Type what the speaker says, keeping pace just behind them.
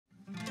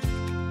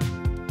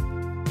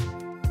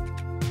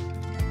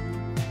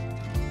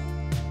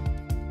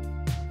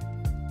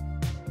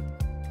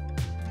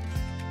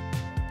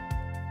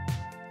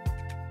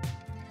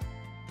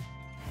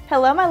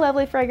Hello my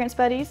lovely fragrance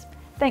buddies!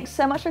 Thanks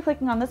so much for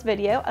clicking on this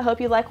video. I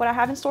hope you like what I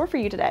have in store for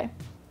you today.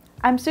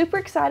 I'm super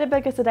excited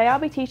because today I'll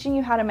be teaching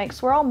you how to make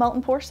swirl, melt,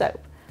 and pour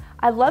soap.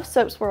 I love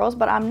soap swirls,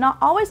 but I'm not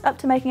always up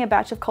to making a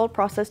batch of cold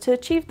process to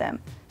achieve them.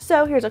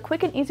 So here's a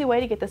quick and easy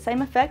way to get the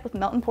same effect with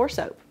melt and pour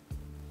soap.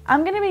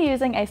 I'm going to be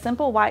using a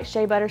simple white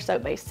shea butter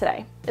soap base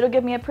today. It'll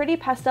give me a pretty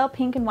pastel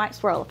pink and white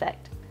swirl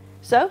effect.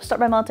 So start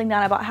by melting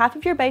down about half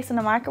of your base in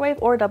a microwave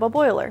or a double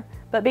boiler,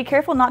 but be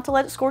careful not to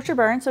let it scorch or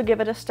burn, so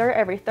give it a stir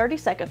every 30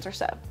 seconds or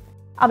so.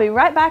 I'll be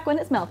right back when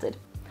it's melted.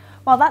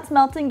 While that's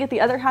melting, get the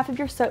other half of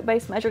your soap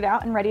base measured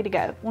out and ready to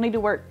go. We'll need to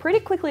work pretty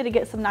quickly to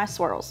get some nice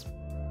swirls.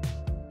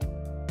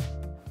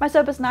 My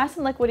soap is nice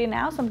and liquidy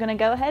now, so I'm going to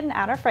go ahead and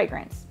add our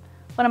fragrance.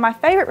 One of my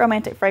favorite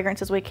romantic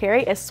fragrances we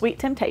carry is Sweet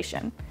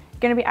Temptation. You're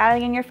going to be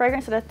adding in your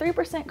fragrance at a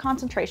 3%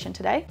 concentration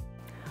today.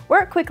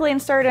 Work quickly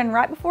and stir it in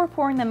right before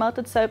pouring the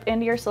melted soap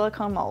into your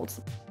silicone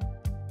molds.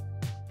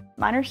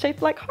 Mine are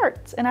shaped like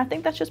hearts, and I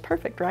think that's just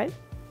perfect, right?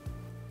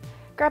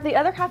 Grab the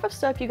other half of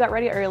soap you got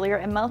ready earlier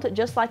and melt it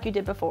just like you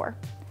did before.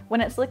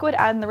 When it's liquid,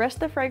 add in the rest of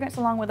the fragrance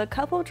along with a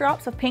couple of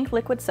drops of pink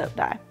liquid soap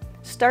dye.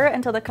 Stir it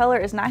until the color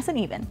is nice and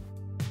even.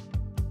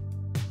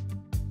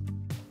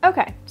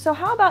 Okay, so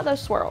how about those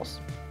swirls?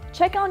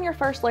 Check on your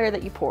first layer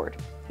that you poured.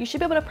 You should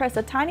be able to press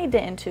a tiny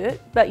dent into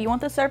it, but you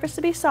want the surface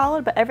to be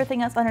solid but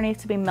everything else underneath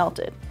to be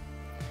melted.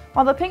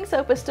 While the pink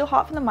soap is still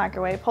hot from the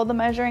microwave, hold the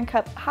measuring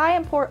cup high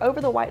and pour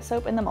over the white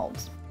soap in the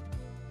molds.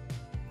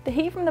 The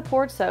heat from the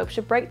poured soap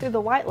should break through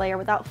the white layer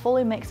without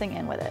fully mixing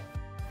in with it.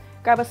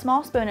 Grab a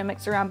small spoon and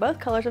mix around both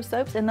colors of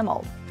soaps in the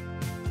mold.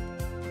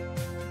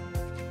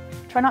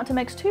 Try not to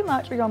mix too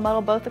much or you'll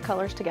muddle both the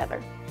colors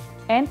together.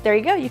 And there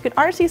you go, you can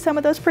already see some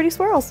of those pretty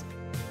swirls.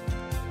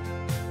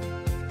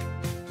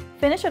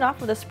 Finish it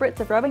off with a spritz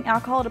of rubbing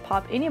alcohol to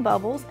pop any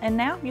bubbles, and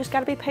now you just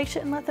gotta be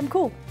patient and let them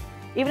cool.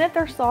 Even if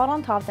they're solid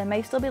on top, they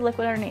may still be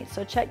liquid underneath,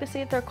 so check to see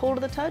if they're cool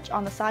to the touch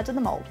on the sides of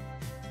the mold.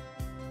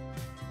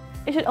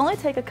 It should only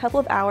take a couple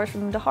of hours for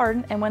them to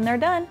harden, and when they're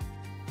done,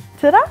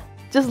 ta-da!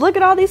 Just look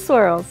at all these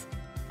swirls!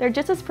 They're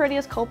just as pretty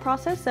as cold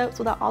processed soaps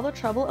without all the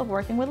trouble of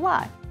working with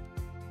lye.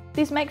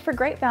 These make for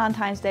great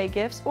Valentine's Day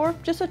gifts or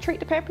just a treat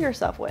to pamper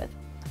yourself with.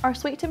 Our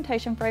Sweet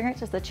Temptation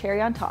fragrance is the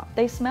cherry on top.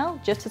 They smell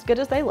just as good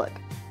as they look.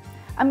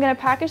 I'm going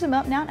to package them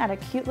up now and add a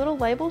cute little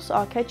label, so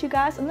I'll catch you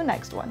guys in the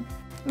next one.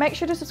 Make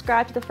sure to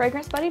subscribe to the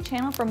Fragrance Buddy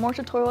channel for more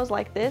tutorials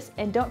like this,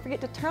 and don't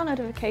forget to turn on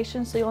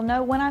notifications so you'll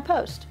know when I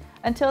post.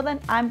 Until then,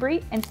 I'm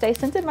Bree, and stay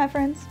scented, my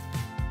friends.